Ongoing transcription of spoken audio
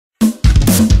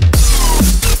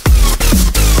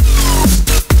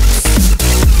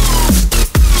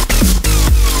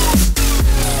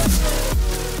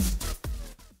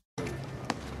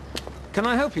Can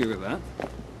I help you with that?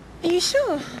 Are you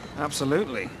sure?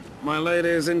 Absolutely. My lady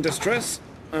is in distress,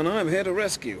 and I'm here to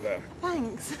rescue her.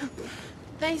 Thanks.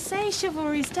 They say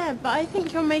chivalry's dead, but I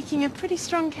think you're making a pretty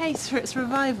strong case for its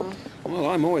revival.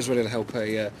 Well, I'm always ready to help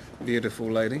a beautiful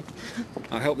lady.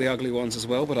 I help the ugly ones as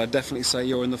well, but I definitely say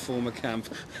you're in the former camp.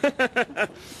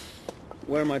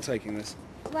 Where am I taking this?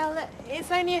 Well,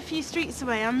 it's only a few streets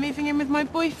away. I'm moving in with my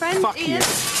boyfriend, Fuck Ian. you.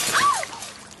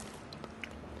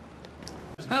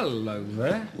 Hello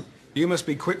there. You must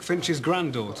be Quick Finch's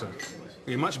granddaughter.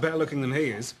 You're much better looking than he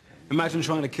is. Imagine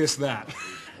trying to kiss that.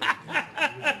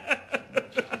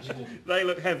 They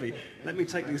look heavy. Let me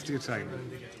take these to your table.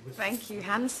 Thank you,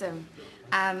 handsome.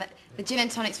 The gin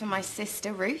and tonic's for my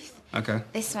sister, Ruth. Okay.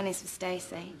 This one is for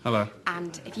Stacey. Hello.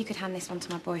 And if you could hand this one to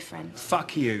my boyfriend.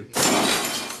 Fuck you.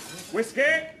 Whiskey!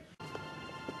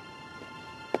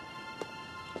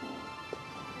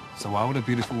 So why would a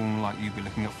beautiful woman like you be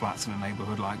looking at flats in a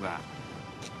neighbourhood like that?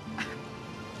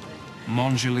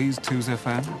 Montjoli's tous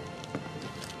FM?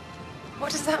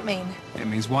 What does that mean? It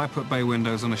means why put bay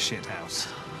windows on a shithouse?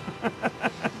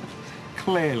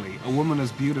 Clearly, a woman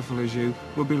as beautiful as you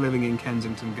would be living in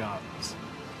Kensington Gardens.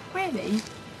 Really?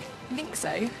 You think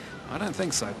so? I don't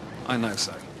think so. I know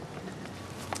so.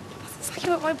 That's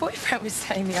exactly what my boyfriend was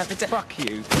saying the other day. Fuck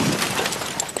you.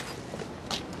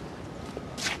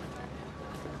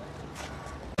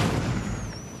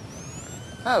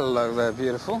 Hello there,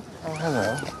 beautiful. Oh,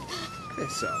 hello.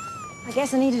 Yourself. I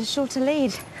guess I needed a shorter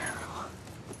lead.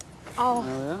 Oh,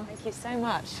 yeah? thank you so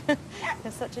much.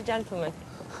 You're such a gentleman.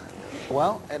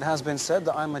 Well, it has been said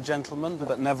that I'm a gentleman,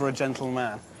 but never a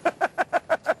gentleman.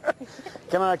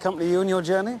 Can I accompany you on your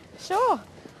journey? Sure.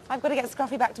 I've got to get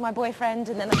Scruffy back to my boyfriend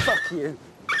and then... Fuck you.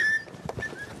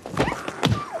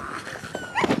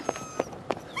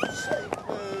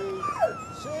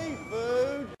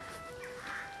 Seafood!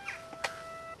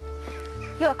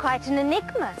 You're quite an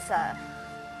enigma, sir.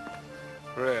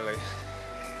 Really?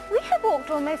 We have walked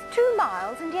almost 2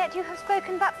 miles, and yet you have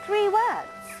spoken but 3 words.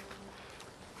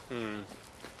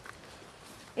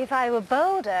 If I were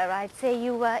bolder, I'd say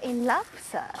you were in love,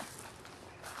 sir.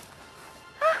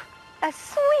 Ah, a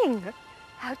swing!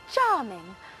 How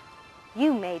charming.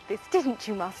 You made this, didn't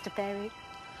you, Master Fairy?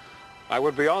 I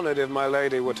would be honoured if my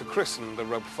lady were to christen the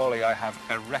rope folly I have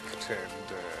erected.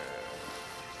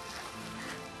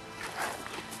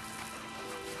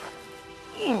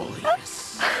 Oh,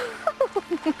 yes.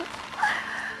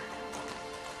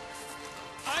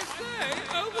 I say,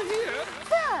 over here.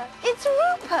 Sir, it's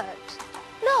Rupert.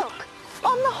 Look,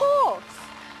 on the horse.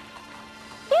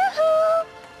 Yoo-hoo!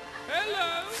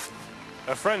 Hello.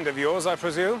 A friend of yours, I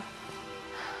presume?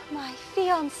 My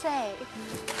fiancé.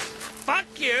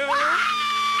 Fuck you!